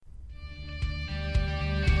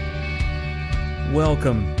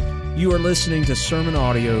Welcome. You are listening to sermon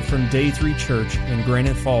audio from Day 3 Church in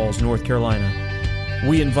Granite Falls, North Carolina.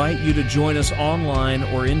 We invite you to join us online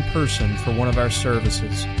or in person for one of our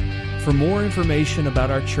services. For more information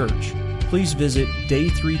about our church, please visit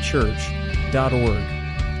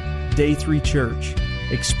day3church.org. Day 3 Church.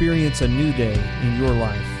 Experience a new day in your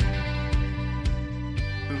life.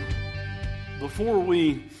 Before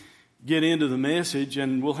we get into the message,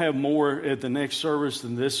 and we'll have more at the next service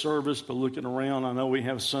than this service, but looking around, I know we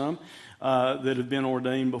have some that have been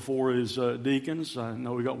ordained before as deacons. I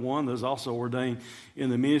know we got one that's also ordained in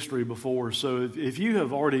the ministry before. So if you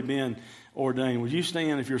have already been ordained, would you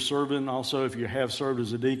stand if you're serving? Also, if you have served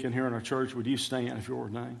as a deacon here in our church, would you stand if you're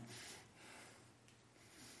ordained?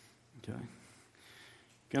 Okay.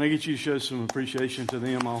 Can I get you to show some appreciation to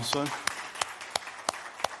them also?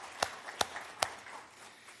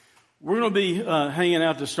 We're going to be hanging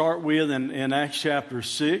out to start with in Acts chapter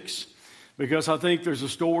 6, because I think there's a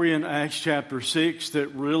story in Acts chapter 6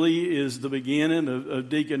 that really is the beginning of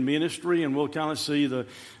deacon ministry, and we'll kind of see the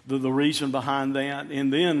reason behind that.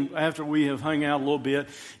 And then after we have hung out a little bit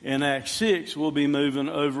in Acts 6, we'll be moving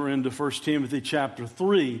over into 1 Timothy chapter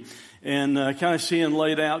 3 and kind of seeing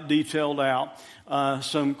laid out, detailed out,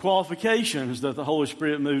 some qualifications that the Holy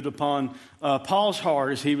Spirit moved upon Paul's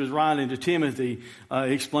heart as he was writing to Timothy,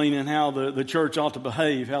 explaining how the church ought to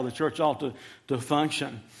behave, how the church ought to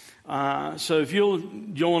function. So if you'll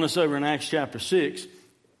join us over in Acts chapter 6,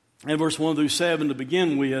 and verse 1 through 7 to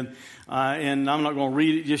begin with, and I'm not going to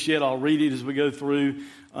read it just yet. I'll read it as we go through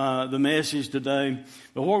the message today.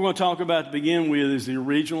 But what we're going to talk about to begin with is the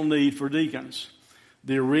original need for deacons.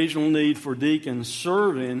 The original need for deacons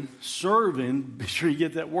serving, be sure you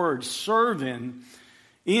get that word, serving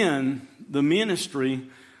in the ministry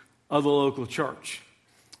of the local church.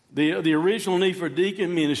 The original need for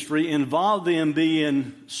deacon ministry involved them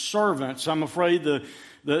being servants. I'm afraid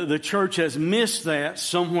the church has missed that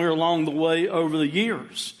somewhere along the way over the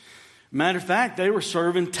years. Matter of fact, they were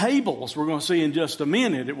serving tables. We're going to see in just a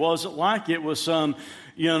minute. It wasn't like it was some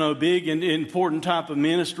big and important type of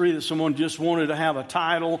ministry that someone just wanted to have a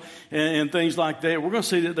title and things like that. We're going to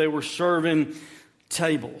see that they were serving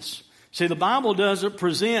tables. See, the Bible doesn't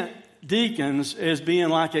present deacons as being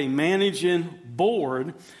like a managing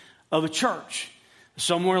board of a church.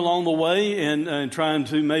 Somewhere along the way and trying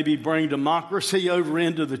to maybe bring democracy over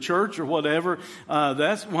into the church or whatever,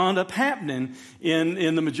 that's wound up happening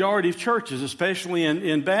in the majority of churches, especially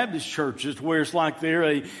in Baptist churches, where it's like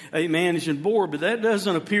they're a managing board. But that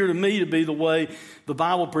doesn't appear to me to be the way the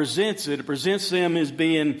Bible presents it. It presents them as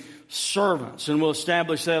being servants, and we'll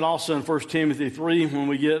establish that also in 1 Timothy 3 when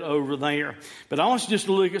we get over there. But I want you just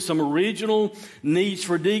to look at some original needs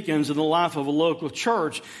for deacons in the life of a local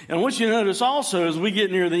church. And I want you to notice also, as we get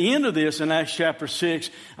near the end of this in Acts chapter 6,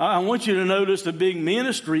 I want you to notice the big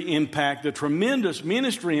ministry impact, the tremendous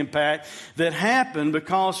ministry impact that happened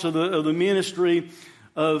because of the ministry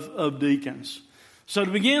of deacons. So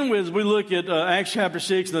to begin with, as we look at Acts chapter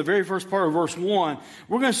 6, in the very first part of verse 1,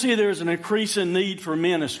 we're going to see there's an increasing need for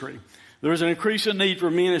ministry. There's an increasing need for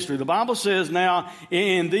ministry. The Bible says now,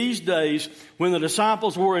 in these days, when the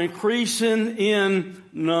disciples were increasing in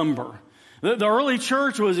number, the early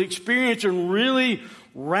church was experiencing really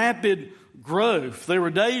rapid growth. There were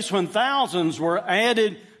days when thousands were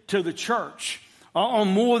added to the church on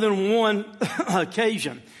more than one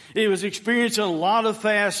occasion. It was experiencing a lot of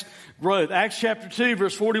fast growth. Acts chapter 2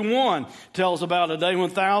 verse 41 tells about a day when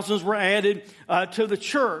thousands were added to the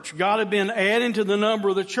church. God had been adding to the number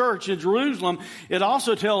of the church in Jerusalem. It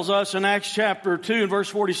also tells us in Acts chapter 2 and verse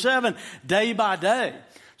 47, day by day.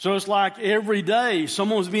 So it's like every day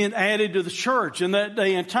someone was being added to the church in that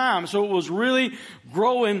day and time. So it was really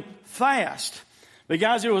growing fast. But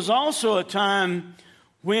guys, it was also a time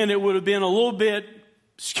when it would have been a little bit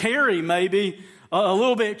scary, maybe a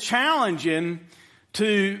little bit challenging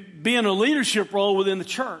to be in a leadership role within the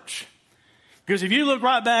church. Because if you look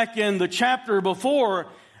right back in the chapter before,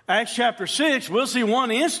 Acts chapter 6, we'll see one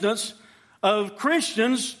instance of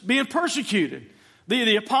Christians being persecuted.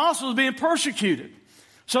 The apostles being persecuted.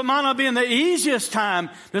 So it might not be in the easiest time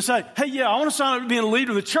to say, hey, yeah, I want to sign up to being a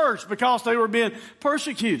leader of the church, because they were being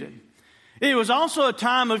persecuted. It was also a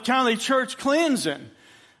time of kind of church cleansing.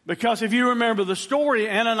 Because if you remember the story,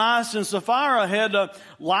 Ananias and Sapphira had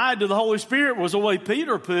lied to the Holy Spirit, was the way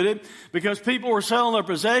Peter put it, because people were selling their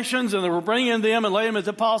possessions and they were bringing them and laying them at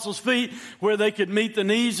the apostles' feet where they could meet the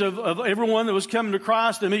needs of everyone that was coming to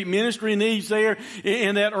Christ, and meet ministry needs there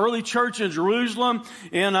in that early church in Jerusalem.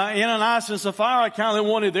 And Ananias and Sapphira kind of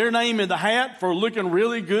wanted their name in the hat for looking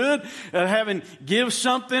really good, having give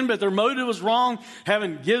something, but their motive was wrong,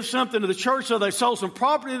 having give something to the church, so they sold some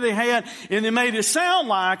property they had, and they made it sound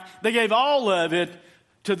like they gave all of it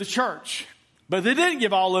to the church. But they didn't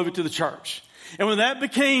give all of it to the church. And when that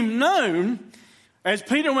became known, as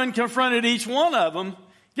Peter went and confronted each one of them,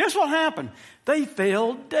 guess what happened? They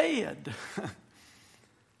fell dead.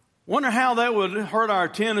 Wonder how that would hurt our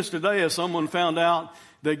attendance today if someone found out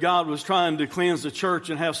that God was trying to cleanse the church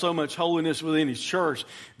and have so much holiness within His church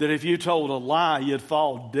that if you told a lie, you'd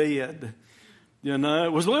fall dead. You know,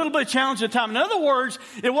 it was a little bit challenging time. In other words,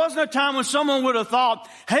 it wasn't a time when someone would have thought,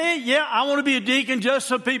 hey, yeah, I want to be a deacon just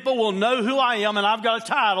so people will know who I am and I've got a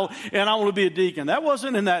title and I want to be a deacon. That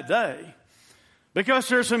wasn't in that day. Because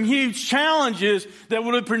there's some huge challenges that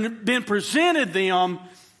would have been presented them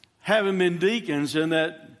having been deacons in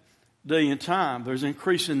that day and time. There's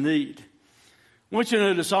increasing need. I want you to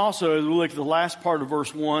notice also, as we look at the last part of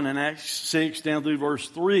verse 1 and Acts 6 down through verse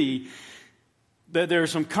 3, that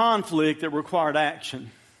there's some conflict that required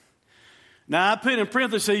action. Now, I put in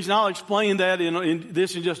parentheses, and I'll explain that in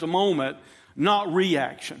just a moment, not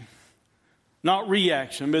reaction. Not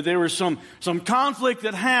reaction, but there was some conflict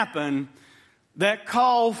that happened that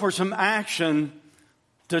called for some action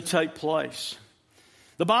to take place.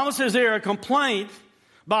 The Bible says there a complaint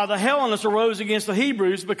by the Hellenists arose against the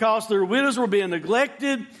Hebrews because their widows were being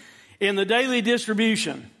neglected in the daily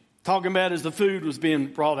distribution. Talking about as the food was being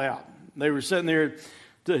brought out. They were sitting there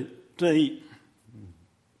to eat.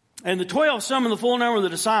 And the 12 summoned the full number of the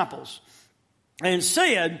disciples and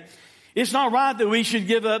said, it's not right that we should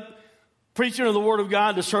give up preaching of the Word of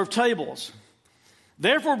God to serve tables.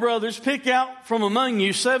 Therefore, brothers, pick out from among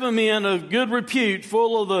you 7 men of good repute,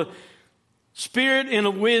 full of the Spirit and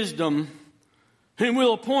of wisdom, whom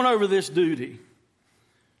we'll appoint over this duty.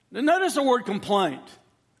 Now, notice the word complaint.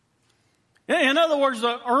 In other words,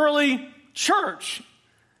 the early church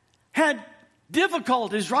had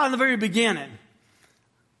difficulties right in the very beginning.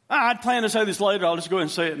 I'd plan to say this later. I'll just go ahead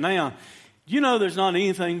and say it now. Do you know there's not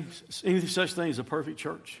any such thing as a perfect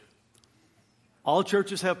church? All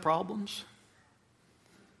churches have problems.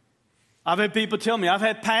 I've had people tell me, I've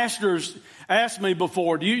had pastors ask me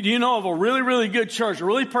before, do you know of a really, really good church, a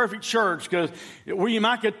really perfect church, where you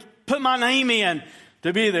might could put my name in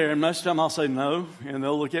to be there? And most of the time I'll say no, and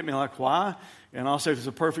they'll look at me like, why? And I'll say, if it's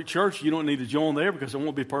a perfect church, you don't need to join there because it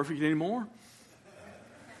won't be perfect anymore.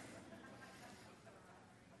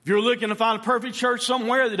 If you're looking to find a perfect church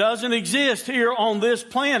somewhere that doesn't exist here on this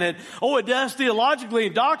planet, it does theologically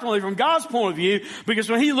and doctrinally from God's point of view, because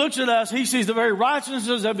when He looks at us, He sees the very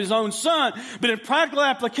righteousness of His own Son. But in practical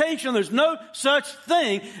application, there's no such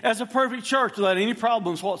thing as a perfect church without any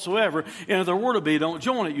problems whatsoever. And if there were to be, don't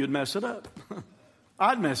join it, you'd mess it up.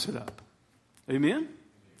 I'd mess it up. Amen?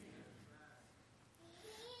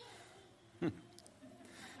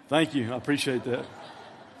 Thank you. I appreciate that.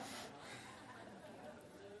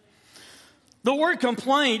 The word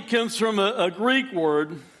complaint comes from a Greek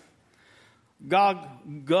word,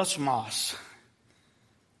 gosmos.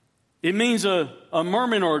 It means a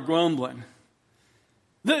murmuring or a grumbling.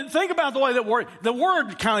 Think about the way the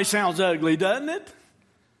word kind of sounds ugly, doesn't it?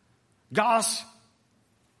 Gos,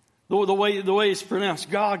 the way it's pronounced,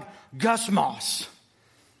 gosmos.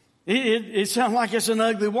 It sounds like it's an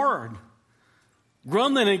ugly word.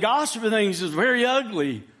 Grumbling and gossiping things is very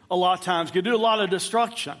ugly a lot of times. Could do a lot of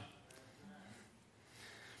destruction.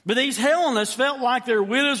 But these Hellenists felt like their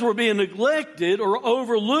widows were being neglected or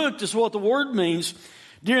overlooked, is what the word means,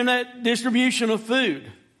 during that distribution of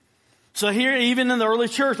food. So here, even in the early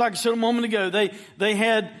church, like I said a moment ago, they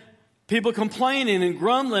had people complaining and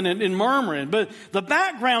grumbling and murmuring. But the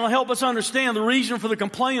background will help us understand the reason for the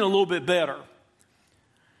complaint a little bit better.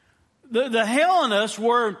 The Hellenists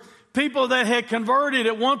were people that had converted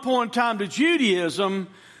at one point in time to Judaism,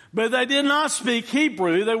 but they did not speak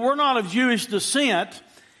Hebrew. They were not of Jewish descent,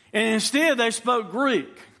 and instead they spoke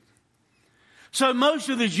Greek. So most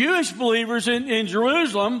of the Jewish believers in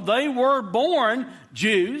Jerusalem, they were born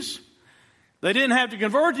Jews. They didn't have to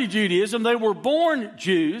convert to Judaism. They were born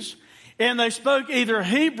Jews, and they spoke either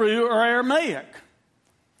Hebrew or Aramaic.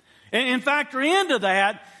 And factor into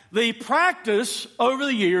that the practice over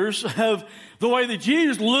the years of the way the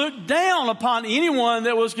Jews looked down upon anyone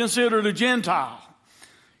that was considered a Gentile.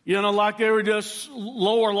 Like they were just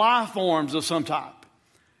lower life forms of some type.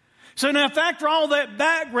 So now factor all that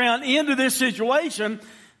background into this situation.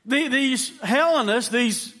 These Hellenists,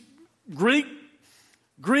 these Greeks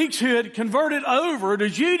who had converted over to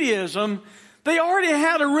Judaism, they already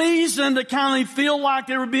had a reason to kind of feel like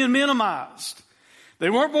they were being minimized. They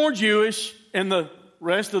weren't born Jewish, and the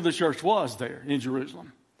rest of the church was there in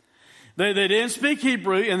Jerusalem. They didn't speak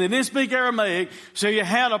Hebrew and they didn't speak Aramaic, so you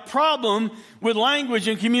had a problem with language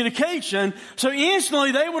and communication. So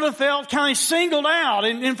instantly they would have felt kind of singled out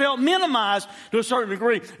and felt minimized to a certain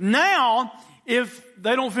degree. Now, if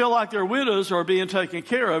they don't feel like their widows are being taken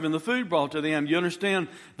care of and the food brought to them, you understand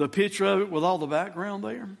the picture of it with all the background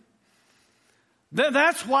there?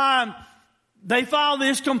 That's why they filed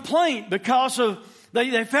this complaint, because of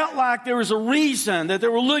they felt like there was a reason that they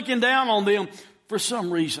were looking down on them for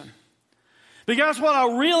some reason. Because what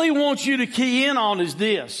I really want you to key in on is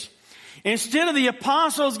this. Instead of the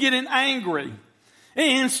apostles getting angry,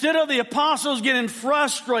 instead of the apostles getting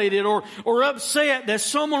frustrated or upset that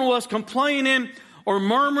someone was complaining or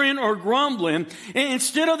murmuring or grumbling,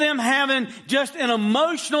 instead of them having just an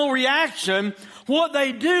emotional reaction, what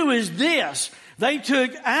they do is this. They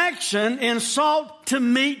took action and sought to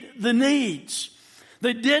meet the needs.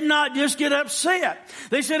 They did not just get upset.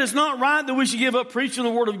 They said it's not right that we should give up preaching the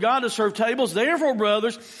Word of God to serve tables. Therefore,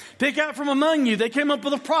 brothers, pick out from among you. They came up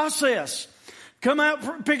with a process.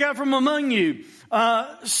 Pick out from among you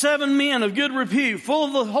 7 men of good repute, full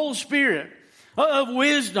of the Holy Spirit, of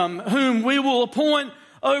wisdom, whom we will appoint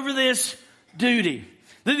over this duty.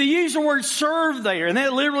 They use the word serve there, and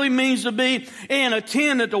that literally means to be an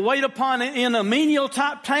attendant, to wait upon it in a menial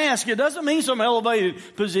type task. It doesn't mean some elevated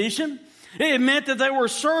position. It meant that they were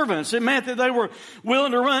servants. It meant that they were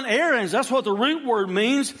willing to run errands. That's what the root word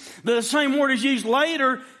means. The same word is used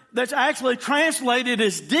later that's actually translated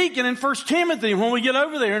as deacon in 1 Timothy when we get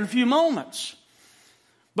over there in a few moments.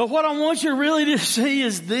 But what I want you really to see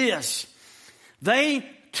is this. They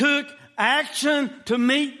took action to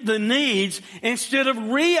meet the needs instead of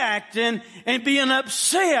reacting and being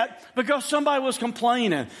upset because somebody was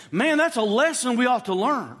complaining. Man, that's a lesson we ought to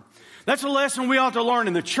learn. That's a lesson we ought to learn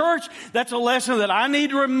in the church. That's a lesson that I need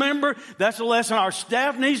to remember. That's a lesson our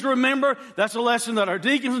staff needs to remember. That's a lesson that our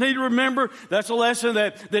deacons need to remember. That's a lesson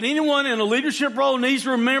that anyone in a leadership role needs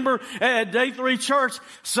to remember at Day 3 Church.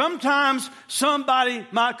 Sometimes somebody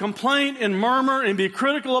might complain and murmur and be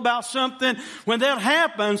critical about something. When that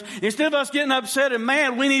happens, instead of us getting upset and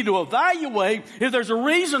mad, we need to evaluate if there's a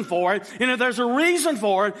reason for it. And if there's a reason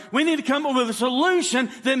for it, we need to come up with a solution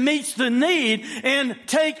that meets the need and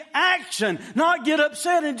take action, not get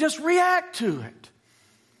upset and just react to it.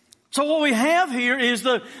 So what we have here is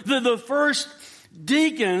the first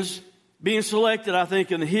deacons being selected, I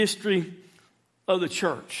think, in the history of the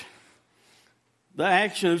church. The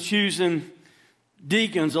action of choosing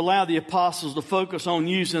deacons allowed the apostles to focus on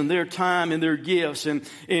using their time and their gifts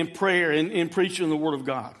and prayer and preaching the Word of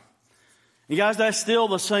God. And guys, that's still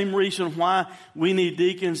the same reason why we need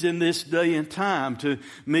deacons in this day and time, to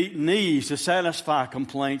meet needs, to satisfy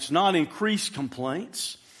complaints, not increase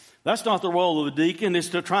complaints. That's not the role of a deacon. It's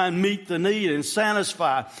to try and meet the need and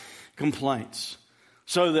satisfy complaints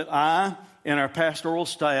so that I and our pastoral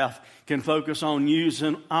staff can focus on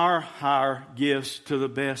using our higher gifts to the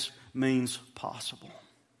best means possible.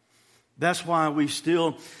 That's why we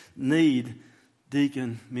still need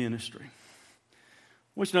deacon ministry.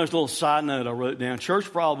 I want you to know, a little side note I wrote down.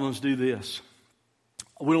 Church problems do this.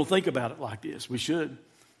 We don't think about it like this. We should.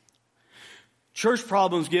 Church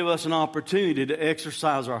problems give us an opportunity to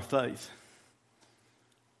exercise our faith.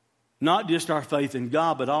 Not just our faith in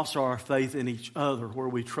God, but also our faith in each other, where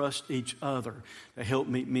we trust each other to help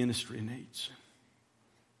meet ministry needs.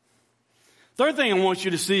 Third thing I want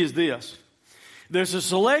you to see is this. There's a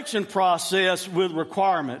selection process with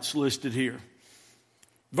requirements listed here.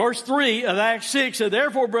 Verse 3 of Acts 6 said,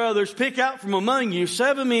 therefore, brothers, pick out from among you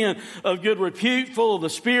 7 men of good repute, full of the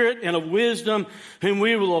Spirit and of wisdom, whom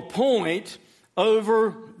we will appoint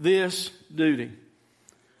over this duty.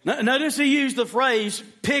 Now, notice he used the phrase,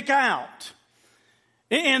 pick out.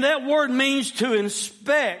 And that word means to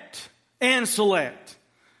inspect and select.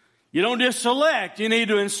 You don't just select, you need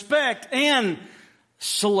to inspect and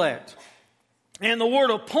select. And the word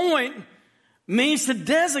appoint means to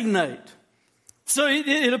designate. So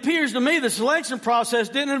it appears to me the selection process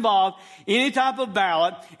didn't involve any type of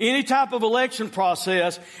ballot, any type of election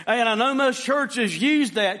process. And I know most churches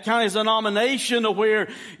use that kind of as a nomination to where,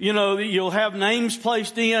 you know, you'll have names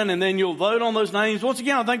placed in and then you'll vote on those names. Once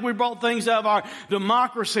again, I think we brought things out of our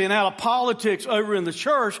democracy and out of politics over in the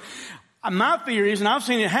church. My theory is, and I've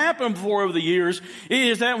seen it happen before over the years,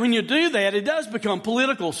 is that when you do that, it does become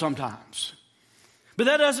political sometimes. But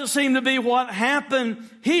that doesn't seem to be what happened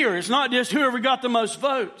here. It's not just whoever got the most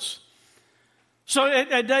votes. So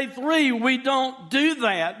at day 3, we don't do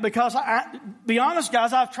that because, be honest,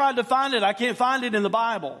 guys, I've tried to find it. I can't find it in the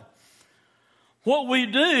Bible. What we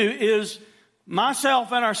do is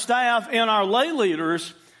myself and our staff and our lay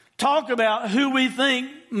leaders talk about who we think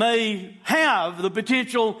may have the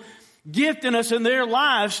potential giftedness in their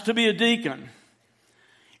lives to be a deacon.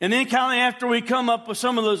 And then kind of after we come up with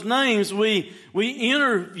some of those names, we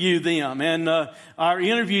interview them. And our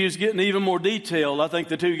interview is getting even more detailed. I think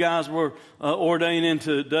the 2 guys we're ordaining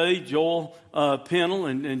today, Joel Pennell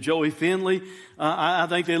and Joey Finley, I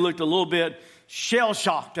think they looked a little bit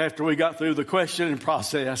shell-shocked after we got through the questioning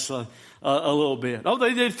process a little bit. Oh,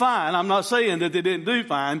 they did fine. I'm not saying that they didn't do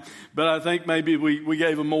fine, but I think maybe we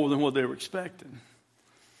gave them more than what they were expecting.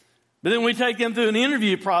 But then we take them through an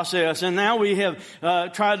interview process, and now we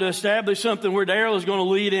have tried to establish something where Darrell is going to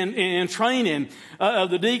lead in training of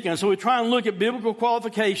the deacons. So we try and look at biblical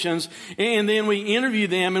qualifications, and then we interview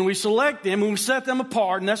them, and we select them, and we set them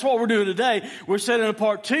apart. And that's what we're doing today. We're setting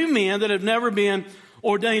apart 2 men that have never been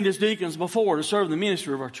ordained as deacons before to serve the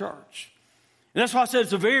ministry of our church. And that's why I said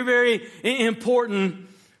it's a very, very important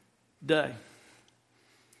day.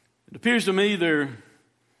 It appears to me there are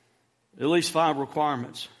at least 5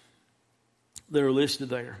 requirements that are listed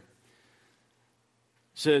there.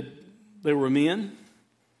 Said they were men.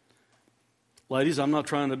 Ladies, I'm not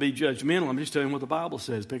trying to be judgmental. I'm just telling you what the Bible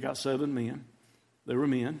says. Pick out 7 men. They were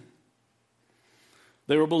men.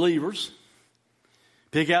 They were believers.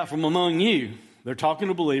 Pick out from among you. They're talking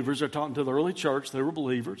to believers. They're talking to the early church. They were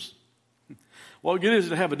believers. What good is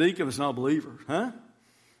it to have a deacon that's not a believer? Huh?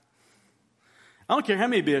 I don't care how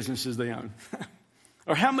many businesses they own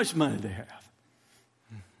or how much money they have.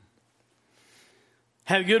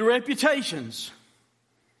 Have good reputations.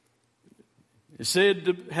 It's said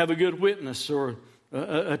to have a good witness or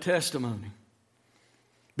a testimony.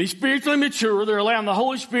 Be spiritually mature. They're allowing the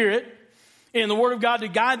Holy Spirit and the Word of God to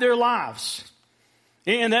guide their lives.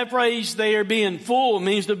 And that phrase, they are being full,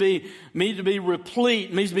 means to be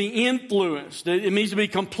replete, means to be influenced. It means to be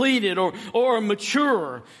completed or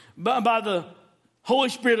mature by the Holy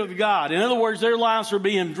Spirit of God. In other words, their lives are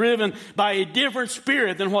being driven by a different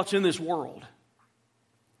spirit than what's in this world.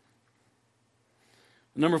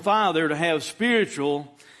 Number 5, they're to have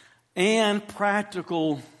spiritual and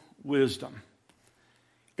practical wisdom.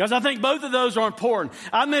 Guys, I think both of those are important.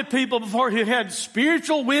 I've met people before who had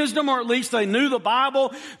spiritual wisdom, or at least they knew the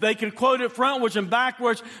Bible. They could quote it frontwards and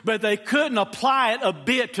backwards, but they couldn't apply it a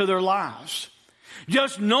bit to their lives.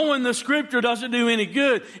 Just knowing the Scripture doesn't do any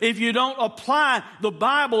good if you don't apply the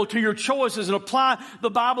Bible to your choices and apply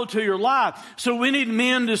the Bible to your life. So we need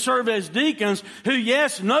men to serve as deacons who,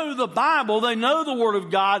 yes, know the Bible, they know the Word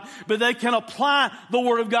of God, but they can apply the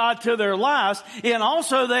Word of God to their lives. And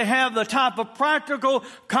also they have the type of practical,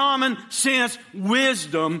 common sense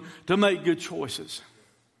wisdom to make good choices.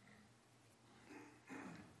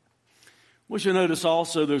 We should notice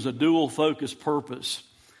also there's a dual focus purpose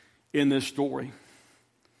in this story.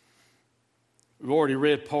 We've already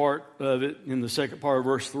read part of it in the second part of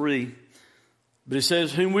verse 3. But it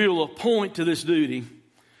says, whom we will appoint to this duty,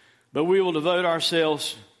 but we will devote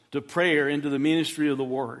ourselves to prayer and to the ministry of the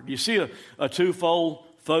Word. You see a twofold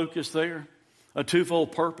focus there, a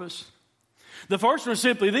twofold purpose. The first one is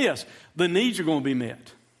simply this: the needs are going to be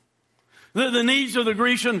met. The needs of the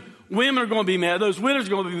Grecian women are going to be met. Those widows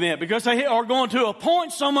are going to be met because they are going to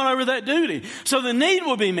appoint someone over that duty. So the need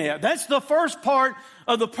will be met. That's the first part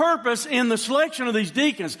of the purpose in the selection of these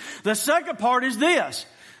deacons. The second part is this: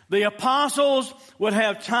 the apostles would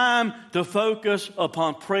have time to focus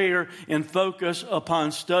upon prayer and focus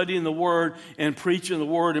upon studying the Word and preaching the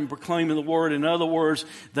Word and proclaiming the Word. In other words,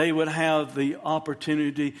 they would have the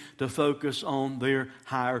opportunity to focus on their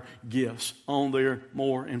higher gifts, on their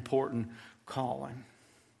more important calling.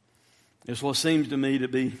 It's what seems to me to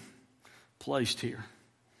be placed here.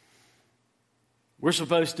 We're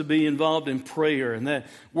supposed to be involved in prayer, and that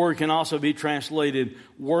word can also be translated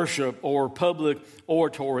worship or public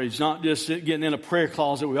oratory. It's not just getting in a prayer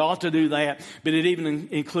closet. We ought to do that, but it even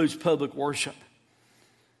includes public worship.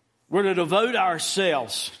 We're to devote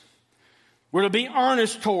ourselves. We're to be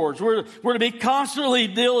earnest towards. We're to be constantly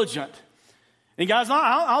diligent. And guys,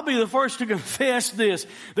 I'll be the first to confess this.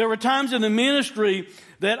 There were times in the ministry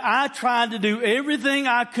that I tried to do everything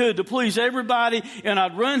I could to please everybody, and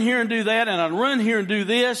I'd run here and do that, and I'd run here and do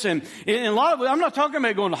this, and a lot of it, I'm not talking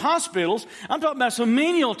about going to hospitals. I'm talking about some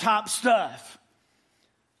menial type stuff.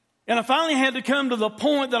 And I finally had to come to the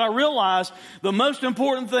point that I realized the most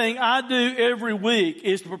important thing I do every week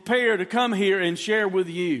is to prepare to come here and share with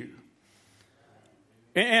you.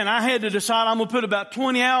 And I had to decide I'm going to put about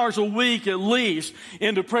 20 hours a week at least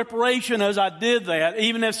into preparation as I did that,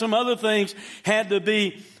 even if some other things had to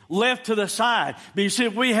be left to the side. But you see,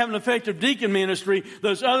 if we have an effective deacon ministry,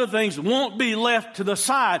 those other things won't be left to the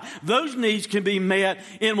side. Those needs can be met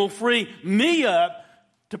and will free me up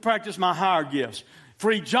to practice my higher gifts.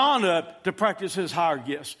 Free John up to practice his higher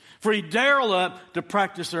gifts. Free Daryl up to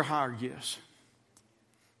practice their higher gifts.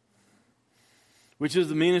 Which is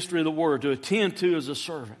the ministry of the Word, to attend to as a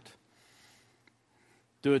servant.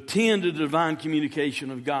 To attend to the divine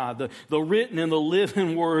communication of God, the written and the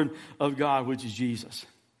living Word of God, which is Jesus.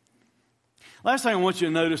 Last thing I want you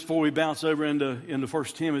to notice before we bounce over into 1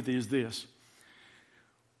 Timothy is this.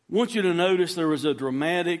 I want you to notice there was a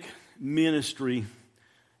dramatic ministry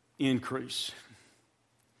increase.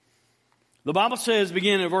 The Bible says,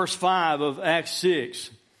 beginning at verse 5 of Acts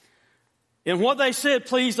 6, and what they said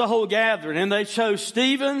pleased the whole gathering, and they chose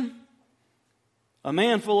Stephen, a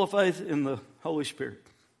man full of faith in the Holy Spirit.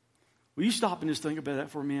 Will you stop and just think about that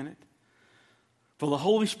for a minute? For the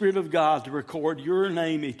Holy Spirit of God to record your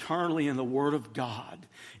name eternally in the Word of God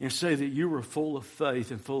and say that you were full of faith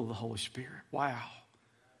and full of the Holy Spirit. Wow.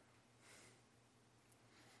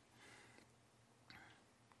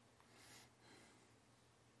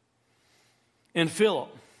 And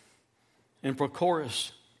Philip and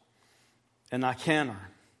Prochorus and Nicanor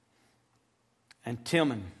and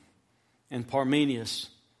Timon and Parmenius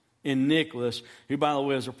and Nicholas, who, by the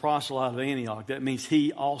way, is a proselyte of Antioch. That means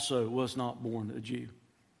he also was not born a Jew.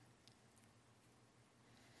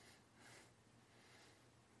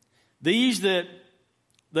 These that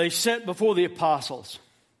they set before the apostles,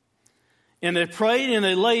 and they prayed and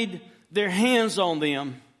they laid their hands on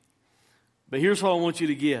them. But here's what I want you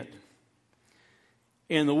to get.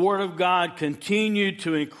 And the Word of God continued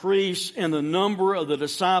to increase, and the number of the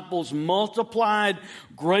disciples multiplied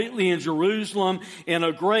greatly in Jerusalem, and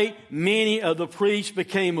a great many of the priests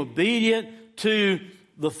became obedient to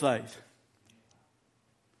the faith.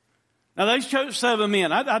 Now, they chose 7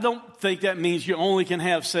 men. I don't think that means you only can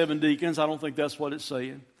have 7 deacons. I don't think that's what it's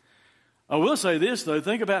saying. I will say this, though.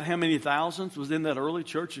 Think about how many thousands was in that early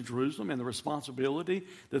church in Jerusalem and the responsibility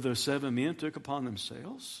that those 7 men took upon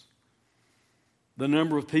themselves. The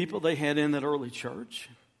number of people they had in that early church.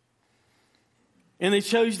 And they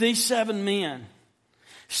chose these 7 men.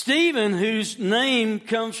 Stephen, whose name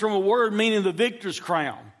comes from a word meaning the victor's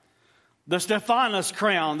crown. The Stephanos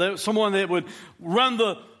crown. Someone that would run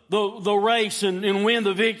the race and win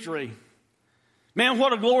the victory. Man,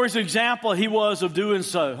 what a glorious example he was of doing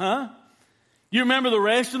so, huh? You remember the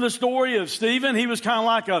rest of the story of Stephen? He was kind of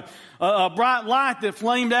like a bright light that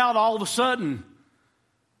flamed out all of a sudden.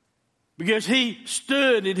 Because he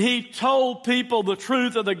stood and he told people the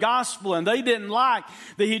truth of the gospel, and they didn't like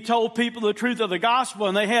that he told people the truth of the gospel,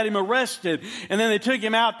 and they had him arrested. And then they took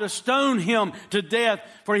him out to stone him to death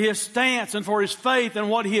for his stance and for his faith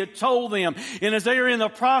and what he had told them. And as they were in the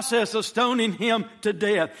process of stoning him to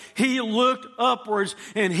death, he looked upwards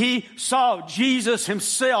and he saw Jesus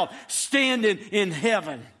himself standing in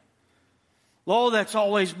heaven. Lord, that's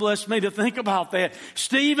always blessed me to think about that.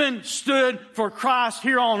 Stephen stood for Christ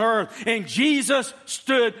here on earth, and Jesus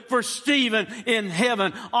stood for Stephen in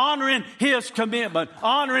heaven, honoring his commitment,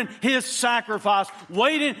 honoring his sacrifice,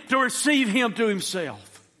 waiting to receive him to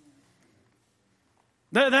himself.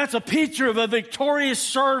 That's a picture of a victorious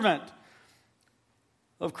servant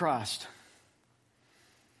of Christ.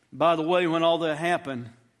 By the way, when all that happened,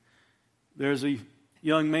 there's a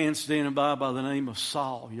young man standing by the name of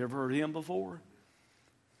Saul. You ever heard of him before?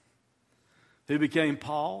 Who became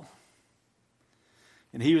Paul.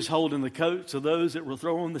 And he was holding the coats of those that were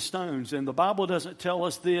throwing the stones. And the Bible doesn't tell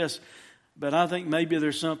us this, but I think maybe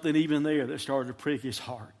there's something even there that started to prick his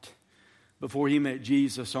heart before he met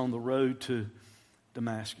Jesus on the road to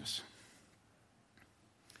Damascus.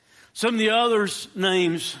 Some of the others'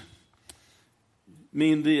 names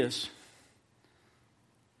mean this.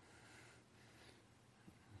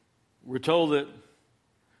 We're told that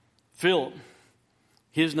Philip,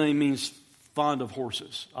 his name means fond of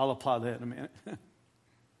horses. I'll apply that in a minute.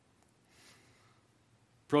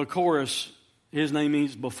 Prochorus, his name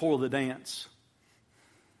means before the dance.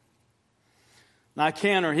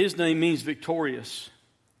 Nicanor, his name means victorious.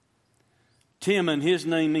 Timon, his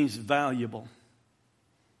name means valuable.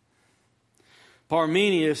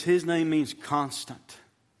 Parmenius, his name means constant.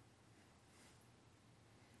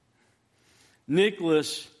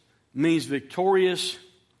 Nicholas means victorious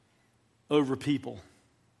over people.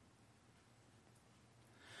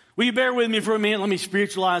 Will you bear with me for a minute? Let me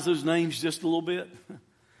spiritualize those names just a little bit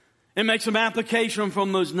and make some application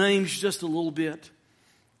from those names just a little bit.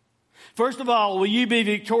 First of all, will you be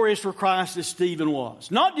victorious for Christ as Stephen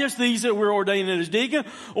was? Not just these that were ordained as deacons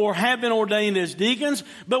or have been ordained as deacons,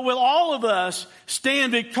 but will all of us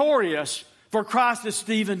stand victorious for Christ as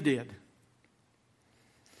Stephen did?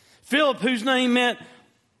 Philip, whose name meant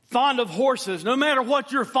fond of horses, no matter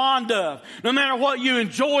what you're fond of, no matter what you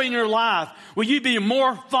enjoy in your life, will you be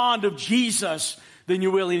more fond of Jesus than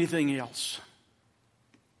you will anything else?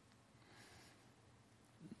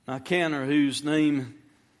 Nicanor, whose name,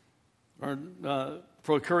 or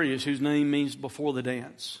Procurius, whose name means before the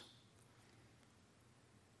dance.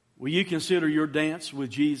 Will you consider your dance with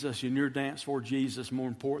Jesus and your dance for Jesus more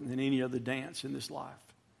important than any other dance in this life?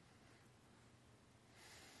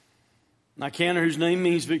 Nicanor, whose name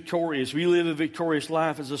means victorious. We live a victorious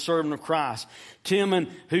life as a servant of Christ. Timon,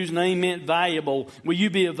 whose name meant valuable. Will you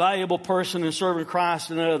be a valuable person and serving Christ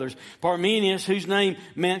and others? Parmenius, whose name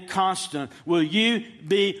meant constant. Will you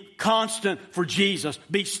be constant for Jesus?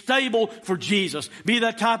 Be stable for Jesus. Be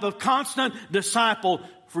that type of constant disciple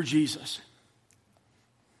for Jesus.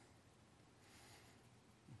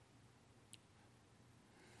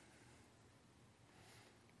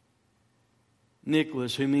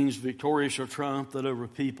 Nicholas, who means victorious or triumphant over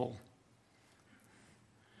people.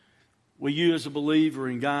 Will you as a believer,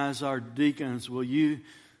 and guys, our deacons, will you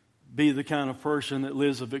be the kind of person that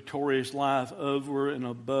lives a victorious life over and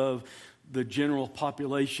above the general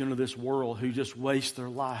population of this world who just waste their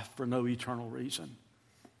life for no eternal reason?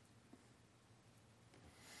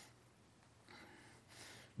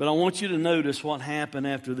 But I want you to notice what happened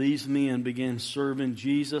after these men began serving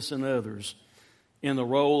Jesus and others in the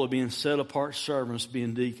role of being set-apart servants,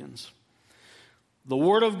 being deacons. The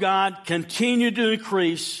Word of God continued to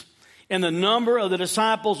increase, and the number of the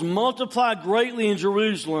disciples multiplied greatly in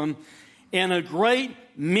Jerusalem, and a great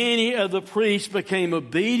many of the priests became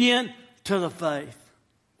obedient to the faith.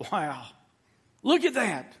 Wow. Look at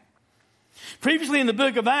that. Previously in the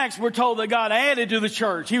book of Acts, we're told that God added to the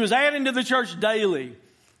church. He was adding to the church daily.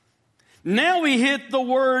 Now we hit the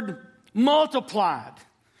word multiplied.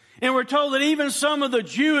 And we're told that even some of the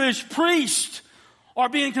Jewish priests are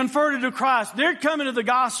being converted to Christ. They're coming to the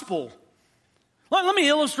gospel. Let me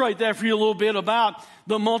illustrate that for you a little bit about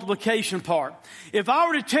the multiplication part. If I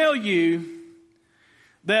were to tell you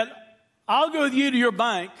that I'll go with you to your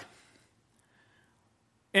bank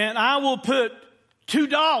and I will put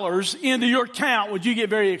 $2 into your account, would you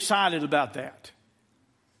get very excited about that?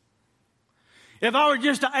 If I were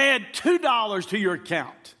just to add $2 to your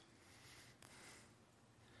account.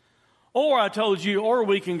 Or I told you, or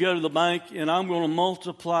we can go to the bank and I'm going to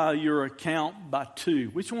multiply your account by 2.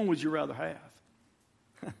 Which one would you rather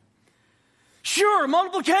have? Sure,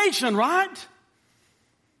 multiplication, right?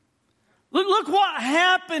 Look what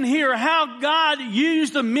happened here, how God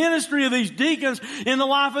used the ministry of these deacons in the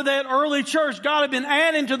life of that early church. God had been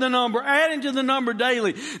adding to the number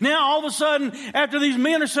daily. Now all of a sudden, after these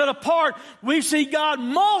men are set apart, we see God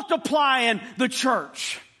multiplying the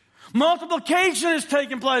church. Multiplication is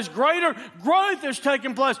taking place. Greater growth is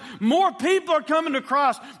taking place. More people are coming to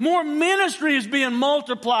Christ. More ministry is being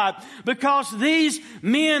multiplied because these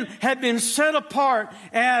men have been set apart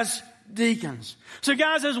as deacons. So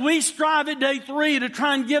guys, as we strive at day 3 to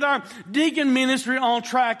try and get our deacon ministry on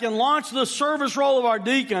track and launch the service role of our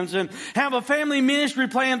deacons and have a family ministry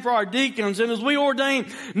plan for our deacons, and as we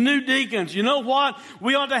ordain new deacons, you know what?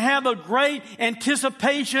 We ought to have a great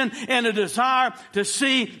anticipation and a desire to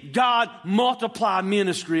see God multiply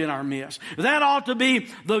ministry in our midst. That ought to be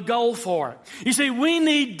the goal for it. You see, we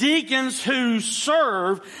need deacons who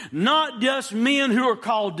serve, not just men who are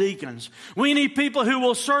called deacons. We need people who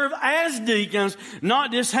will serve as deacons,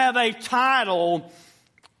 not just have a title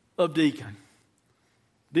of deacon.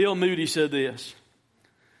 D.L. Moody said this: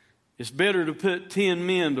 it's better to put 10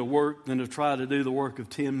 men to work than to try to do the work of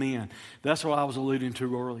 10 men. That's what I was alluding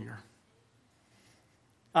to earlier.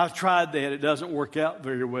 I've tried that. It doesn't work out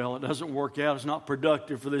very well. It doesn't work out. It's not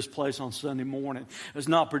productive for this place on Sunday morning. It's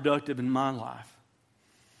not productive in my life.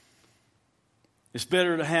 It's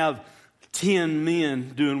better to have 10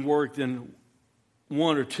 men doing work than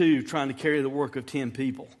 1 or 2 trying to carry the work of 10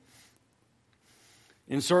 people.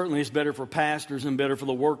 And certainly it's better for pastors and better for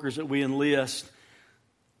the workers that we enlist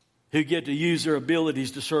who get to use their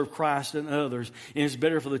abilities to serve Christ and others. And it's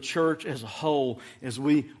better for the church as a whole as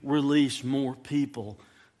we release more people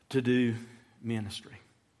to do ministry.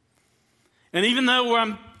 And even though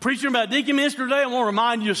I'm preaching about deacon ministry today, I want to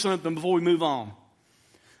remind you of something before we move on.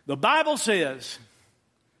 The Bible says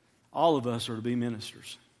all of us are to be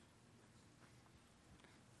ministers.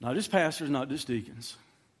 Not just pastors, not just deacons.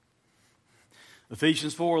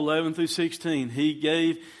 Ephesians 4:11 through 16. He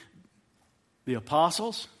gave the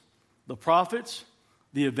apostles, the prophets,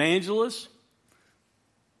 the evangelists,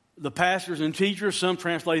 the pastors and teachers, some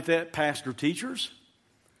translate that pastor teachers,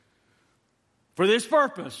 for this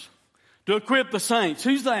purpose, to equip the saints.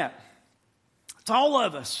 Who's that? It's all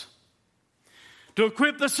of us. To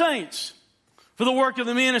equip the saints for the work of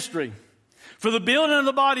the ministry, for the building of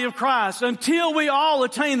the body of Christ, until we all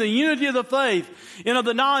attain the unity of the faith and of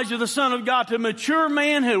the knowledge of the Son of God, to mature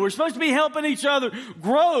manhood. We're supposed to be helping each other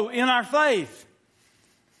grow in our faith,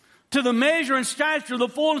 to the measure and stature of the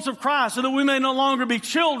fullness of Christ, so that we may no longer be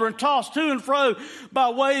children tossed to and fro by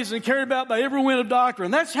waves and carried about by every wind of doctrine.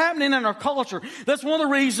 That's happening in our culture. That's one of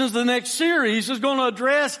the reasons the next series is going to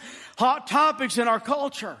address hot topics in our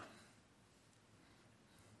culture.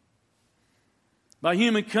 By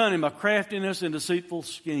human cunning, by craftiness and deceitful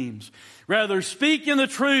schemes. Rather, speaking the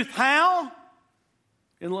truth, how?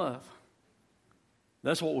 In love.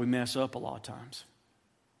 That's what we mess up a lot of times.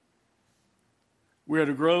 We're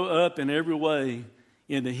to grow up in every way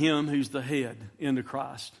into Him who's the head, into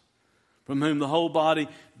Christ, from whom the whole body,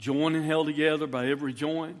 joined and held together by every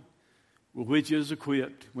joint, with which it is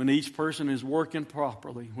equipped, when each person is working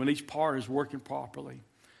properly, when each part is working properly,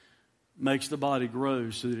 makes the body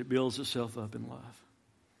grow so that it builds itself up in love.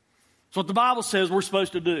 That's what the Bible says we're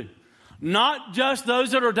supposed to do. Not just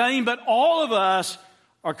those that are ordained, but all of us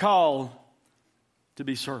are called to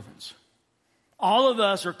be servants. All of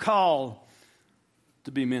us are called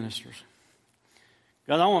to be ministers.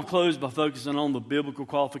 Guys, I want to close by focusing on the biblical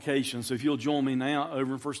qualifications. So if you'll join me now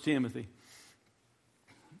over in 1 Timothy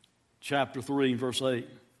chapter 3, verse 8.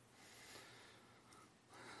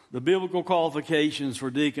 The biblical qualifications for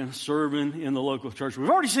deacons serving in the local church. We've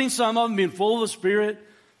already seen some of them being full of the Spirit.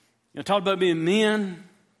 Talked about being men.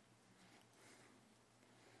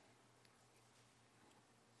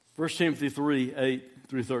 1 Timothy 3, 8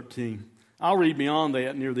 through 13. I'll read beyond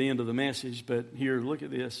that near the end of the message, but here, look at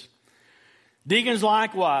this. Deacons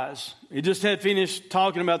likewise. He just had finished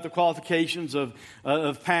talking about the qualifications of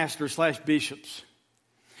pastors / bishops.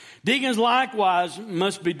 Deacons likewise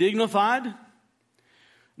must be dignified,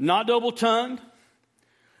 not double-tongued,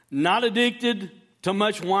 not addicted to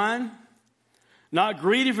much wine, not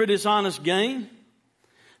greedy for dishonest gain.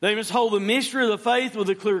 They must hold the mystery of the faith with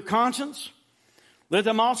a clear conscience. Let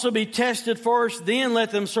them also be tested first, then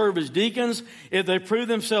let them serve as deacons if they prove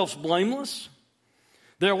themselves blameless.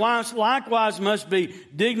 Their wives likewise must be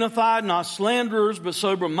dignified, not slanderers, but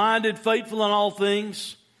sober-minded, faithful in all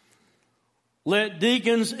things. Let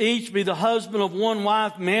deacons each be the husband of one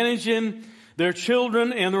wife, managing their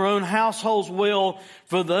children and their own households well.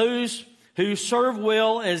 For those who serve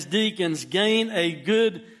well as deacons gain a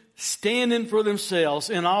good standing for themselves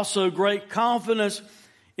and also great confidence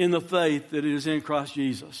in the faith that is in Christ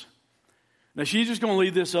Jesus. Now, she's just going to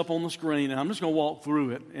leave this up on the screen, and I'm just going to walk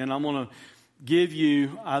through it, and I'm going to give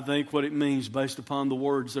you, I think, what it means based upon the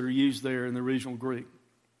words that are used there in the original Greek,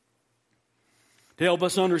 to help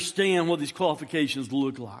us understand what these qualifications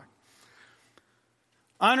look like.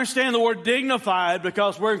 I understand the word dignified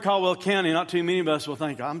because we're in Caldwell County. Not too many of us will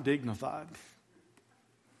think, I'm dignified.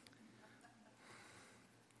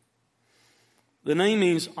 The name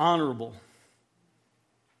means honorable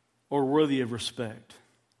or worthy of respect.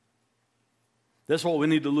 That's what we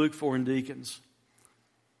need to look for in deacons.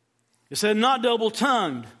 It said not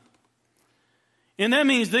double-tongued. And that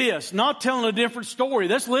means this, not telling a different story.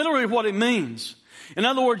 That's literally what it means. In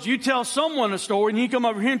other words, you tell someone a story and you come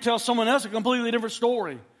over here and tell someone else a completely different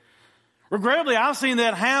story. Regrettably, I've seen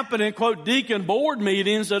that happen in, quote, deacon board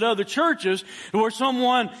meetings at other churches where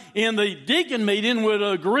someone in the deacon meeting would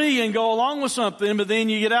agree and go along with something, but then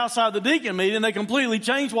you get outside the deacon meeting, they completely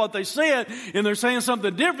change what they said, and they're saying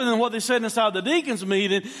something different than what they said inside the deacon's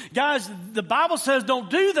meeting. Guys, the Bible says don't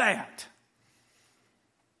do that.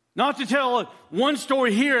 Not to tell one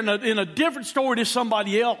story here and a different story to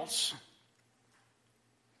somebody else.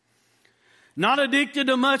 Not addicted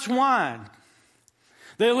to much wine.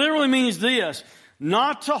 That literally means this,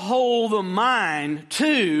 not to hold the mind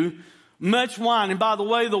to much wine. And by the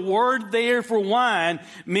way, the word there for wine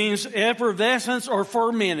means effervescence or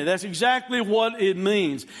fermented. That's exactly what it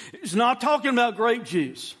means. It's not talking about grape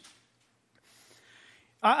juice.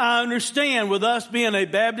 I understand with us being a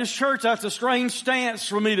Baptist church, that's a strange stance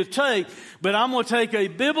for me to take, but I'm going to take a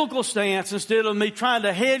biblical stance instead of me trying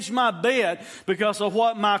to hedge my bet because of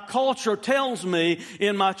what my culture tells me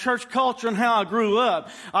in my church culture and how I grew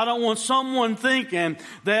up. I don't want someone thinking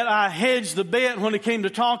that I hedged the bet when it came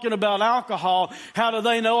to talking about alcohol. How do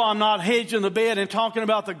they know I'm not hedging the bet and talking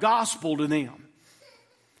about the gospel to them?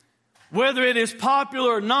 Whether it is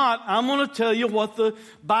popular or not, I'm going to tell you what the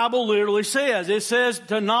Bible literally says. It says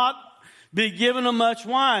to not Be given to much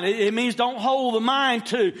wine. It means don't hold the mind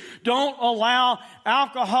to. Don't allow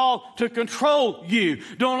alcohol to control you.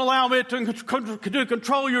 Don't allow it to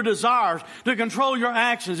control your desires, to control your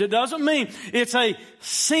actions. It doesn't mean it's a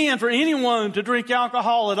sin for anyone to drink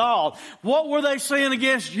alcohol at all. What were they saying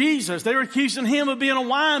against Jesus? They were accusing him of being a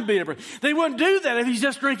wine bibber. They wouldn't do that if he's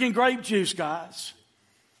just drinking grape juice, guys.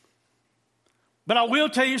 But I will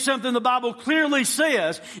tell you something the Bible clearly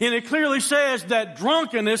says, and it clearly says that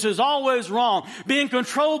drunkenness is always wrong. Being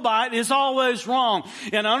controlled by it is always wrong.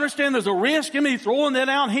 And I understand there's a risk in me throwing that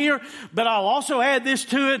out here, but I'll also add this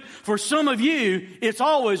to it. For some of you, it's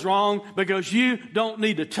always wrong because you don't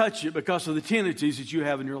need to touch it because of the tendencies that you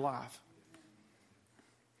have in your life.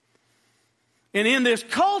 And in this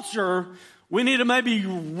culture, we need to maybe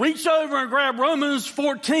reach over and grab Romans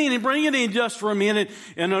 14 and bring it in just for a minute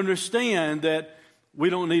and understand that we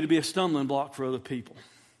don't need to be a stumbling block for other people.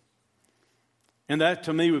 And that,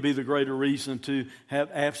 to me, would be the greater reason to have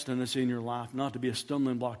abstinence in your life, not to be a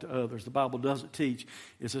stumbling block to others. The Bible doesn't teach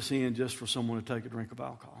it's a sin just for someone to take a drink of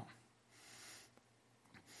alcohol.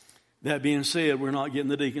 That being said, we're not getting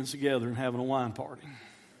the deacons together and having a wine party.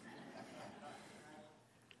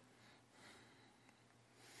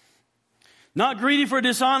 Not greedy for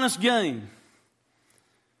dishonest gain.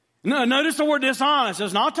 No, notice the word dishonest.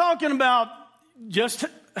 It's not talking about just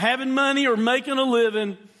having money or making a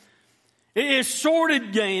living. It's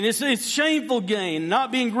sordid gain. It's shameful gain.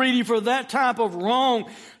 Not being greedy for that type of wrong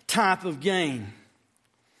type of gain.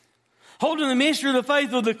 Holding the mystery of the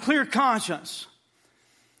faith with a clear conscience.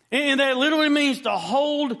 And that literally means to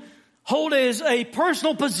hold as a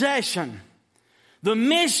personal possession. The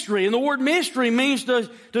mystery, and the word mystery means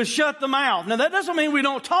to shut the mouth. Now that doesn't mean we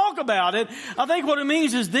don't talk about it. I think what it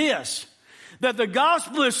means is this, that the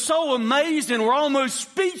gospel is so amazing we're almost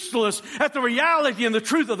speechless at the reality and the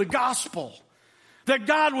truth of the gospel. That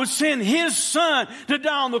God would send His Son to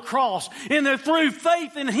die on the cross. And that through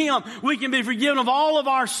faith in Him, we can be forgiven of all of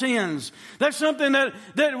our sins. That's something that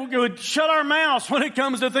would shut our mouths when it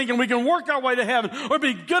comes to thinking we can work our way to heaven or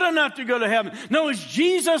be good enough to go to heaven. No, it's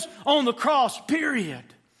Jesus on the cross, period.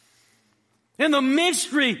 And the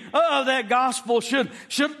mystery of that gospel should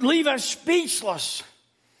leave us speechless.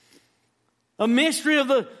 A mystery of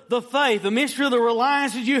the faith, a mystery of the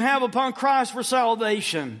reliance that you have upon Christ for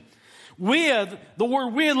salvation. The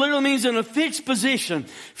word with literally means in a fixed position.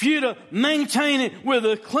 For you to maintain it with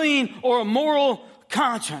a clean or a moral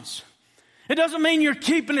conscience. It doesn't mean you're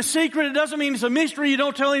keeping a secret. It doesn't mean it's a mystery you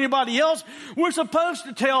don't tell anybody else. We're supposed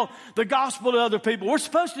to tell the gospel to other people. We're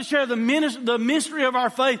supposed to share the mystery of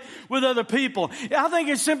our faith with other people. I think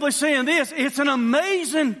it's simply saying this. It's an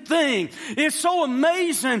amazing thing. It's so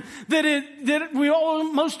amazing that we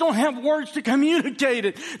almost don't have words to communicate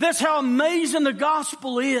it. That's how amazing the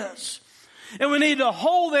gospel is. And we need to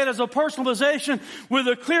hold that as a personal possession with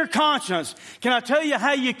a clear conscience. Can I tell you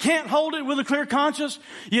how you can't hold it with a clear conscience?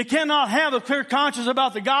 You cannot have a clear conscience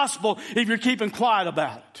about the gospel if you're keeping quiet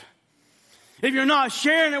about it. If you're not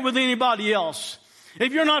sharing it with anybody else.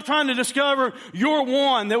 If you're not trying to discover your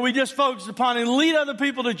one that we just focused upon and lead other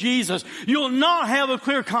people to Jesus, you'll not have a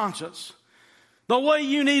clear conscience. The way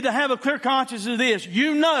you need to have a clear conscience is this.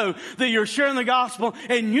 You know that you're sharing the gospel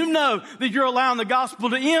and you know that you're allowing the gospel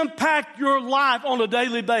to impact your life on a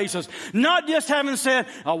daily basis. Not just having said,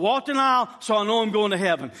 I walked an aisle so I know I'm going to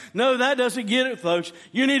heaven. No, that doesn't get it, folks.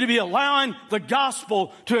 You need to be allowing the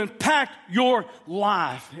gospel to impact your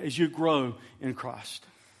life as you grow in Christ.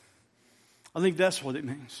 I think that's what it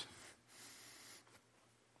means.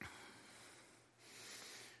 It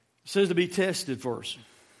says to be tested first.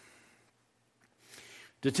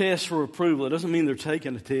 To test for approval. It doesn't mean they're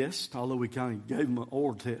taking a test, although we kind of gave them an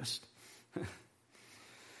oral test.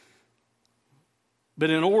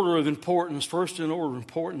 But in order of importance, first in order of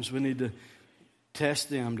importance, we need to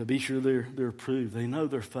test them to be sure they're approved. They know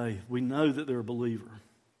their faith. We know that they're a believer.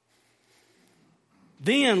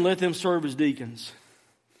 Then let them serve as deacons.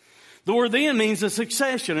 The word then means a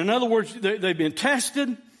succession. In other words, they've been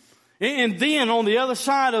tested. And then on the other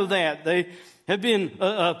side of that, they have been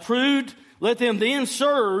approved. Let them then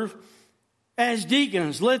serve as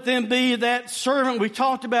deacons. Let them be that servant we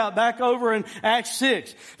talked about back over in Acts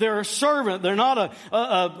 6. They're a servant. They're not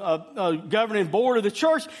a governing board of the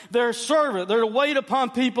church. They're a servant. They're to wait upon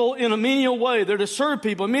people in a menial way. They're to serve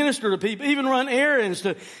people, minister to people, even run errands,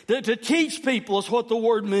 to teach people is what the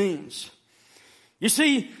word means. You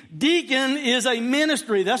see, deacon is a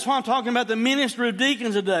ministry. That's why I'm talking about the ministry of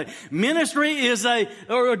deacons today.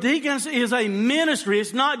 Deacons is a ministry.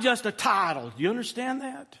 It's not just a title. Do you understand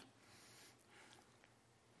that?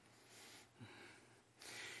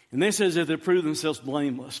 And this says that they prove themselves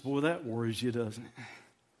blameless. Boy, that worries you, doesn't it?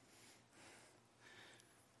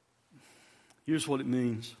 Here's what it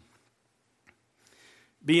means.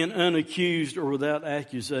 Being unaccused or without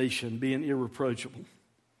accusation, being irreproachable.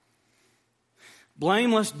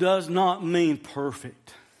 Blameless does not mean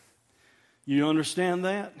perfect. You understand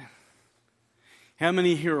that? How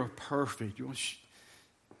many here are perfect?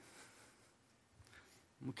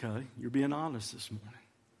 Okay, you're being honest this morning.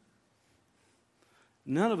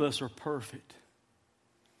 None of us are perfect.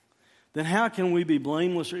 Then how can we be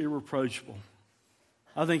blameless or irreproachable?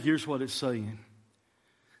 I think here's what it's saying.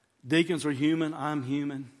 Deacons are human. I'm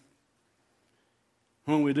human.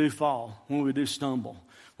 When we do fall, when we do stumble,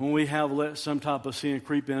 when we have let some type of sin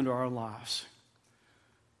creep into our lives,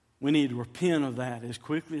 we need to repent of that as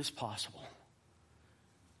quickly as possible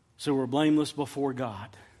so we're blameless before God.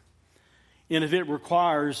 And if it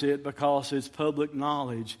requires it because it's public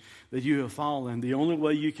knowledge that you have fallen, the only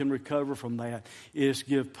way you can recover from that is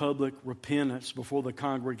give public repentance before the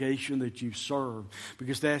congregation that you serve.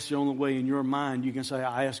 Because that's the only way in your mind you can say,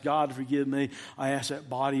 I ask God to forgive me. I ask that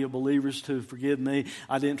body of believers to forgive me.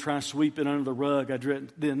 I didn't try and sweep it under the rug. I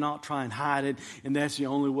did not try and hide it. And that's the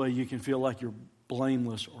only way you can feel like you're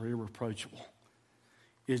blameless or irreproachable,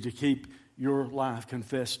 is to keep your life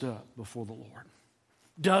confessed up before the Lord.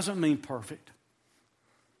 Doesn't mean perfect.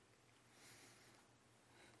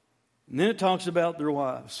 And then it talks about their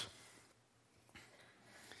wives.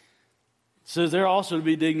 It says they're also to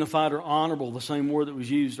be dignified or honorable, the same word that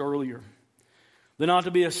was used earlier. They're not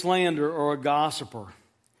to be a slanderer or a gossiper.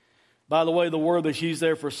 By the way, the word that's used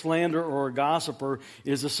there for slander or a gossiper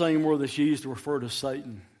is the same word that's used to refer to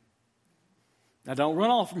Satan. Now, don't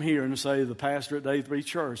run off from here and say the pastor at Day 3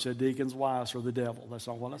 Church said deacons' wives are the devil. That's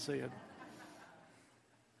not what I said.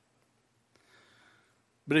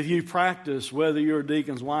 But if you practice, whether you're a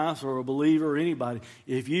deacon's wife or a believer or anybody,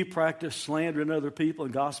 if you practice slandering other people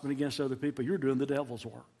and gossiping against other people, you're doing the devil's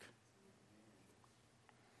work.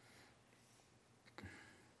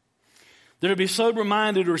 They're to be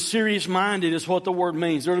sober-minded or serious-minded is what the word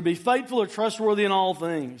means. They're to be faithful or trustworthy in all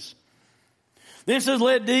things. Then it says,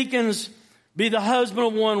 let deacons be the husband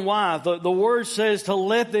of one wife. The word says to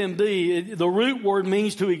let them be. The root word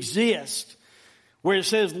means to exist. Where it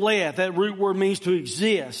says let, that root word means to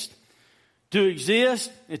exist. To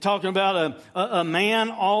exist, it's talking about a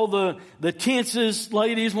man, all the tenses,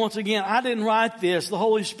 ladies, once again, I didn't write this. The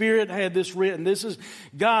Holy Spirit had this written. This is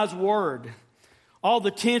God's word. All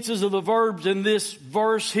the tenses of the verbs in this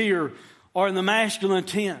verse here are in the masculine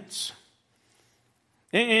tense.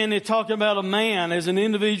 And it's talking about a man as an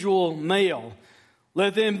individual male.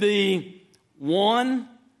 Let them be one,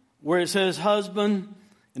 where it says husband,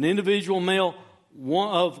 an individual male,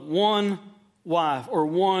 of one wife or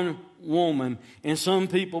one woman. And some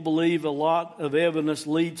people believe a lot of evidence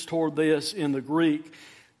leads toward this in the Greek.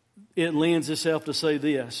 It lends itself to say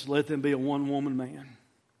this: let them be a one-woman man.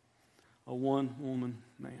 A one-woman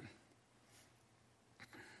man.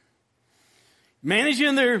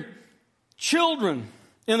 Managing their children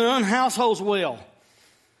in their own households well.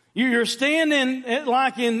 You're standing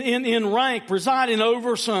like in rank, presiding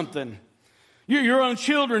over something. Your own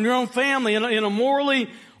children, your own family, in a morally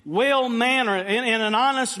well manner, in an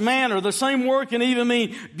honest manner. The same word can even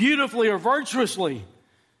mean beautifully or virtuously.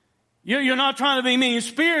 You're not trying to be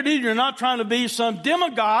mean-spirited. You're not trying to be some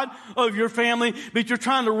demigod of your family, but you're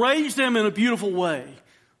trying to raise them in a beautiful way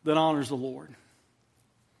that honors the Lord.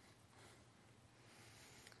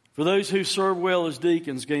 For those who serve well as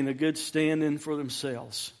deacons gain a good standing for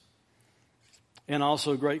themselves and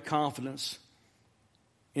also great confidence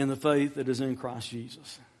in the faith that is in Christ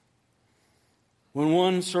Jesus. When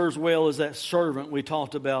one serves well as that servant we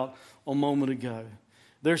talked about a moment ago,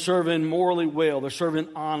 they're serving morally well. They're serving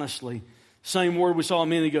honestly. Same word we saw a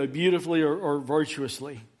minute ago, beautifully or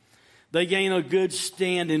virtuously. They gain a good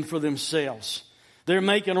standing for themselves. They're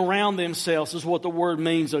making around themselves is what the word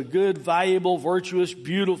means. A good, valuable, virtuous,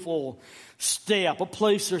 beautiful step, a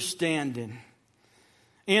place they're standing.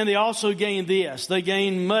 And they also gain this. They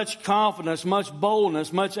gain much confidence, much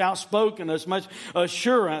boldness, much outspokenness, much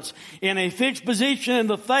assurance in a fixed position in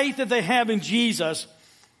the faith that they have in Jesus.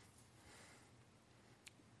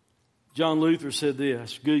 John Luther said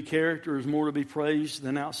this: good character is more to be praised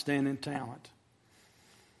than outstanding talent.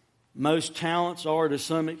 Most talents are to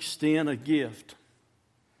some extent a gift.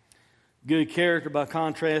 Good character, by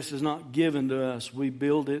contrast, is not given to us. We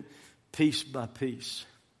build it piece by piece.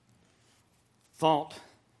 Thought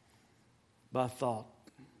by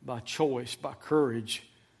choice, by courage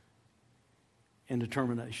and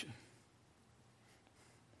determination.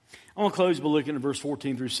 I want to close by looking at verse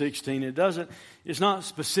 14 through 16. It's not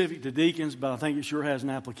specific to deacons, but I think it sure has an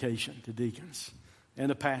application to deacons and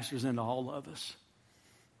to pastors and to all of us.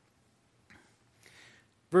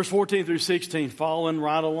 Verse 14 through 16, following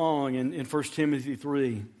right along in 1 Timothy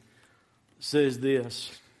 3, says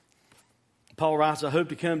this. Paul writes, I hope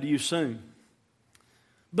to come to you soon.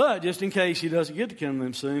 But just in case he doesn't get to come to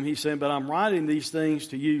them soon, he's saying, but I'm writing these things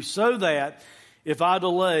to you so that if I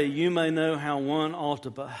delay, you may know how one ought to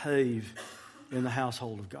behave in the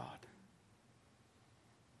household of God.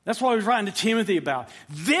 That's what he was writing to Timothy about.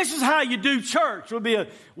 This is how you do church, would be a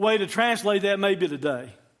way to translate that maybe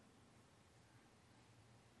today.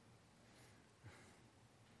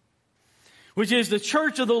 Which is the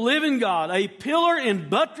church of the living God, a pillar and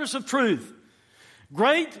buttress of truth.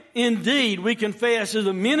 Great indeed, we confess, is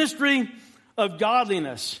the ministry of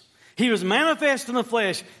godliness. He was manifest in the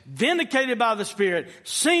flesh, vindicated by the Spirit,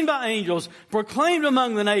 seen by angels, proclaimed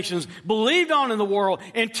among the nations, believed on in the world,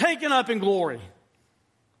 and taken up in glory.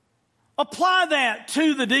 Apply that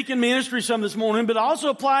to the deacon ministry some this morning, but also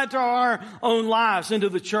apply it to our own lives and to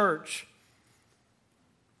the church.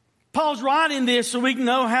 Paul's writing this so we can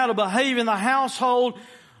know how to behave in the household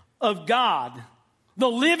of God. The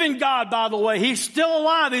living God, by the way. He's still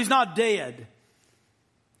alive. He's not dead.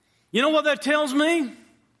 You know what that tells me?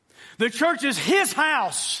 The church is His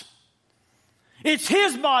house. It's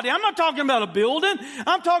His body. I'm not talking about a building.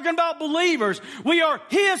 I'm talking about believers. We are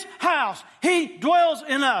His house. He dwells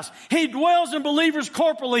in us. He dwells in believers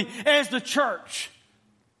corporally as the church.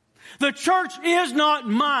 The church is not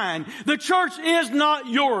mine. The church is not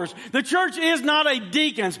yours. The church is not a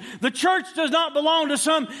deacon's. The church does not belong to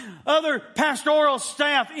some other pastoral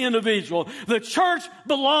staff individual. The church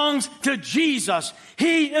belongs to Jesus.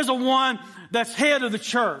 He is the one that's head of the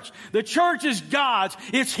church. The church is God's.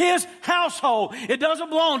 It's His household. It doesn't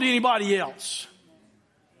belong to anybody else.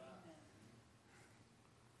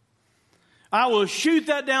 I will shoot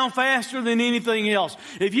that down faster than anything else.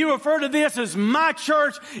 If you refer to this as my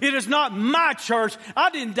church, it is not my church. I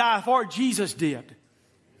didn't die for it. Jesus did.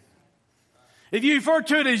 If you refer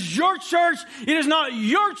to it as your church, it is not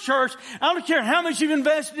your church. I don't care how much you've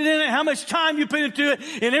invested in it, how much time you put into it,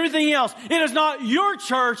 and everything else. It is not your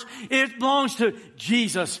church. It belongs to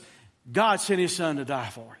Jesus. God sent His Son to die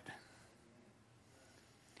for it.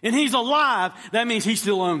 And He's alive. That means He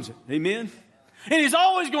still owns it. Amen? And He's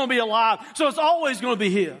always going to be alive, so it's always going to be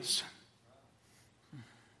His.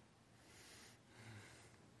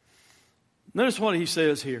 Notice what he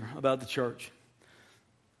says here about the church.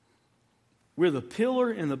 We're the pillar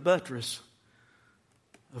and the buttress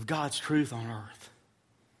of God's truth on earth.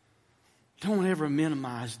 Don't ever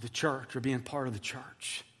minimize the church or being part of the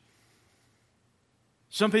church.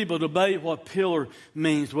 Some people debate what pillar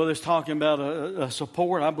means, whether it's talking about a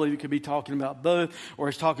support. I believe it could be talking about both, or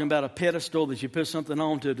it's talking about a pedestal that you put something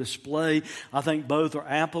on to display. I think both are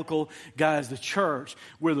applicable. Guys, the church,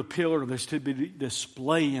 we're the pillar that's to be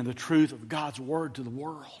displaying the truth of God's Word to the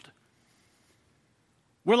world.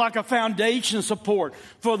 We're like a foundation support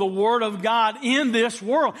for the Word of God in this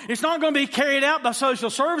world. It's not going to be carried out by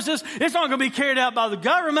social services. It's not going to be carried out by the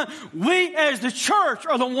government. We as the church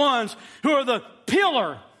are the ones who are the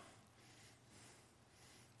pillar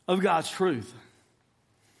of God's truth.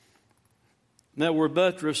 That word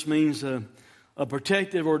buttress means a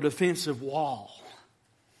protective or defensive wall.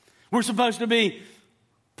 We're supposed to be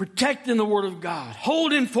protecting the Word of God,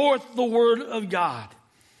 holding forth the Word of God.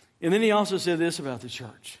 And then he also said this about the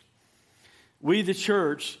church. We, the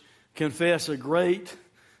church, confess a great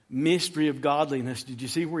mystery of godliness. Did you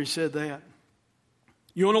see where he said that?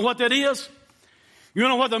 You want to know what that is? You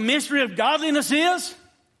want to know what the mystery of godliness is?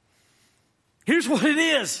 Here's what it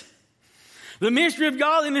is. The mystery of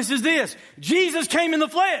godliness is this. Jesus came in the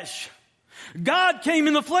flesh. God came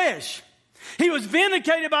in the flesh. He was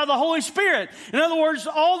vindicated by the Holy Spirit. In other words,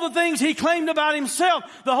 all the things He claimed about Himself,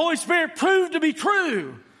 the Holy Spirit proved to be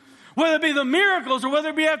true. Whether it be the miracles or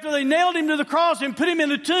whether it be after they nailed Him to the cross and put Him in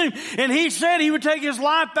the tomb. And He said He would take His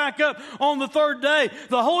life back up on the third day.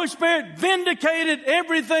 The Holy Spirit vindicated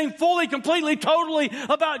everything fully, completely, totally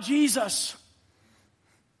about Jesus.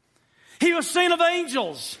 He was seen of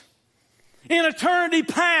angels in eternity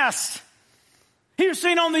past. He was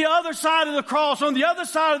seen on the other side of the cross, on the other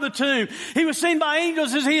side of the tomb. He was seen by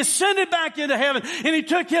angels as He ascended back into heaven, and He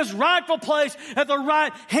took His rightful place at the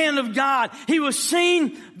right hand of God. He was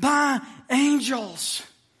seen by angels.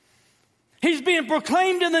 He's being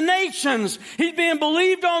proclaimed in the nations. He's being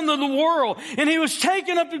believed on in the world. And He was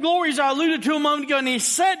taken up to glory, as I alluded to a moment ago, and He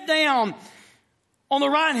sat down on the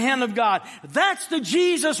right hand of God. That's the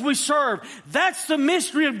Jesus we serve. That's the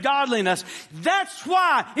mystery of godliness. That's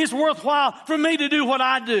why it's worthwhile for me to do what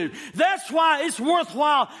I do. That's why it's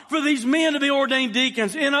worthwhile for these men to be ordained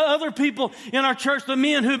deacons and other people in our church, the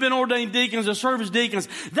men who've been ordained deacons and serve as deacons.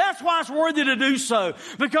 That's why it's worthy to do so,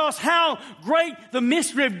 because how great the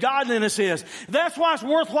mystery of godliness is. That's why it's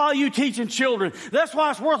worthwhile you teaching children. That's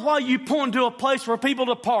why it's worthwhile you pointing to a place for people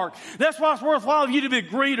to park. That's why it's worthwhile you to be a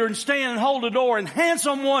greeter and stand and hold the door and hand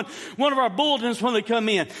someone one of our bulletins when they come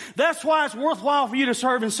in. That's why it's worthwhile for you to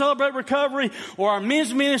serve and Celebrate Recovery or our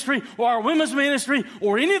men's ministry or our women's ministry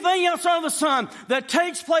or anything else under the sun that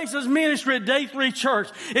takes place as ministry at Day 3 Church.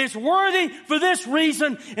 It's worthy for this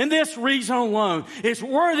reason and this reason alone. It's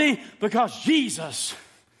worthy because Jesus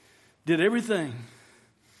did everything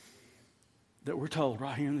that we're told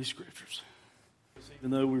right here in these scriptures.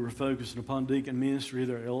 Even though we were focusing upon deacon ministry,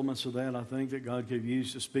 there are elements of that I think that God could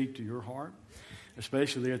use to speak to your heart,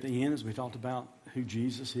 especially there at the end as we talked about who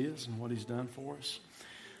Jesus is and what He's done for us.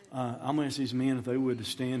 I'm going to ask these men if they would to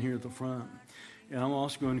stand here at the front. And I'm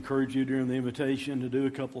also going to encourage you during the invitation to do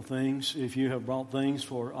a couple things. If you have brought things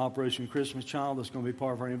for Operation Christmas Child, that's going to be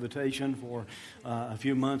part of our invitation for a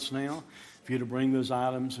few months now, for you to bring those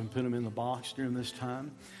items and put them in the box during this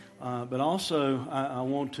time. But also, I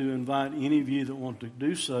want to invite any of you that want to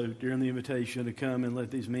do so during the invitation to come and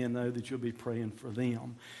let these men know that you'll be praying for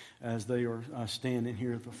them as they are standing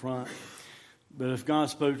here at the front. But if God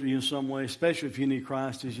spoke to you in some way, especially if you need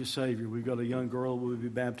Christ as your Savior, we've got a young girl we'll be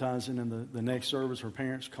baptizing in the next service. Her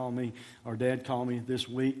parents called me, our dad called me this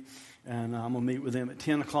week, and I'm going to meet with them at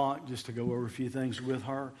 10 o'clock just to go over a few things with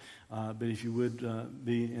her. But if you would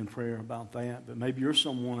be in prayer about that. But maybe you're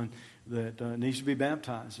someone that needs to be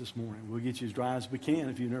baptized this morning. We'll get you as dry as we can.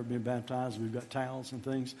 If you've never been baptized, we've got towels and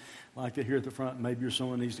things like that here at the front. Maybe you're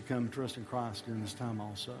someone who needs to come and trust in Christ during this time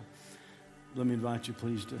also. Let me invite you,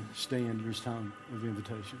 please, to stand during this time of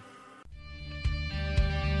invitation.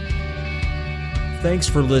 Thanks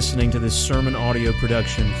for listening to this sermon audio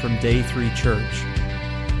production from Day 3 Church.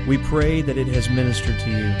 We pray that it has ministered to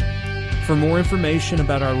you. For more information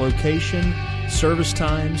about our location, service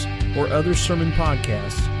times, or other sermon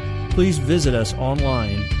podcasts, please visit us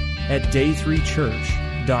online at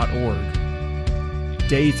day3church.org.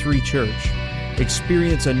 Day 3 Church.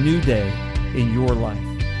 Experience a new day in your life.